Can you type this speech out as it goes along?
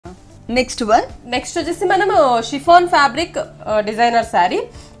Next one వచ్చేసి మనం chiffon fabric designer sari.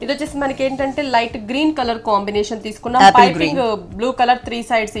 ఇది వచ్చేసి మనకి ఏంటంటే లైట్ గ్రీన్ కలర్ కాంబినేషన్ తీసుకున్నాం. పైపింగ్ బ్లూ కలర్ 3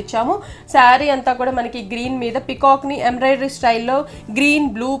 sides ఇచ్చాము. శారీ అంతా కూడా మనకి గ్రీన్ మీద పికాక్ ని ఎంబ్రాయిడరీ స్టైల్లో green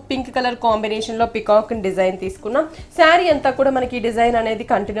blue pink colour combination లో పికాక్ డిజైన్ తీసుకున్నాం. శారీ అంతా కూడా మనకి డిజైన్ అనేది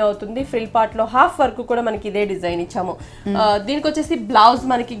కంటిన్యూ అవుతుంది. ఫ్రిల్ పార్ట్ లో హాఫ్ వర్క్ కూడా మనకి ఇదే డిజైన్ ఇచ్చాము. దీనికి వచ్చేసి బ్లౌజ్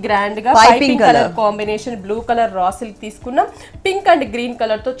మనకి గ్రాండ్ గా piping colour combination blue colour raw silk తీసుకున్నాం. పింక్ అండ్ గ్రీన్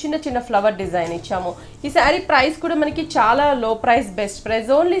కలర్ తో చిన్న చిన్న ఫ్లవర్ డిజైన్ ఇచ్చాము. ఈ శారీ ప్రైస్ కూడా మనకి చాలా లో price, best price,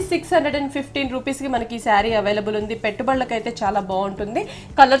 only 615 rupees కి మనకి ఈ శారీ అవైలబుల్ ఉంది. పెట్టుబడులకు అయితే చాలా బాగుంటుంది.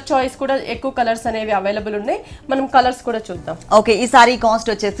 కలర్ చాయిస్ కూడా ఎక్కువ కలర్స్ అనేవి అవైలబుల్ ఉన్నాయి. మనం కలర్స్ కూడా చూద్దాం. ఓకే, ఈ సారీ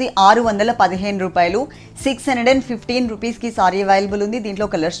కాస్ట్ వచ్చేసి 615 రూపాయలు. 615 రూపీస్ కి సారీ అవైలబుల్ ఉంది. దీంట్లో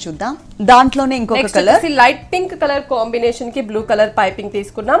కలర్స్ చూద్దాం. దాంట్లోనే ఇంకొక colour light pink colour combination కి బ్లూ కలర్ పైపింగ్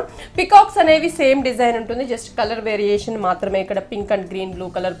తీసుకున్నాం. పికాక్స్ అనేవి సేమ్ డిజైన్ ఉంటుంది, జస్ట్ కలర్ వేరియేషన్ మాత్రమే. ఇక్కడ pink and green blue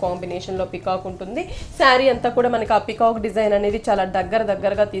colour combination లో పికాక్ ఉంటుంది. శారీ అంతా కూడా మనకి ఆ పికాక్ డిజైన్ అనేది చాలా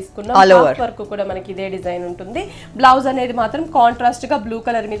దగ్గరగా తీసుకున్నాం. వర్క్ కూడా మనకి ఇదే డిజైన్ ఉంటుంది. బ్లౌజ్ అనేది మాత్రం కాంట్రాస్ట్ గా బ్లూ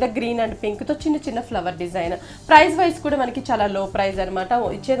కలర్ మీద గ్రీన్ అండ్ పింక్ తో చిన్న చిన్న ఫ్లవర్ డిజైన్. ప్రైస్ వైజ్ కూడా మనకి చాలా లో ప్రైస్ అనమాట.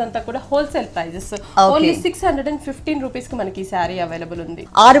 ఇచ్చేదంతా కూడా హోల్సేల్ ప్రైజెస్. ఓన్లీ 615 రూపీస్ కి మనకి శారీ అవైలబుల్ ఉంది.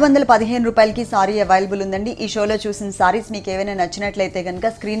 615 రూపాయలకి సారీ అవైలబుల్ ఉందండి. ఈ షోలో చూసిన సారీస్ మీకు ఏమైనా నచ్చినట్లయితే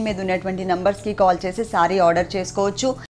కనుక స్క్రీన్ మీద ఉన్నటువంటి నంబర్స్ కి కాల్ చేసి సారీ ఆర్డర్ చేసుకోవచ్చు.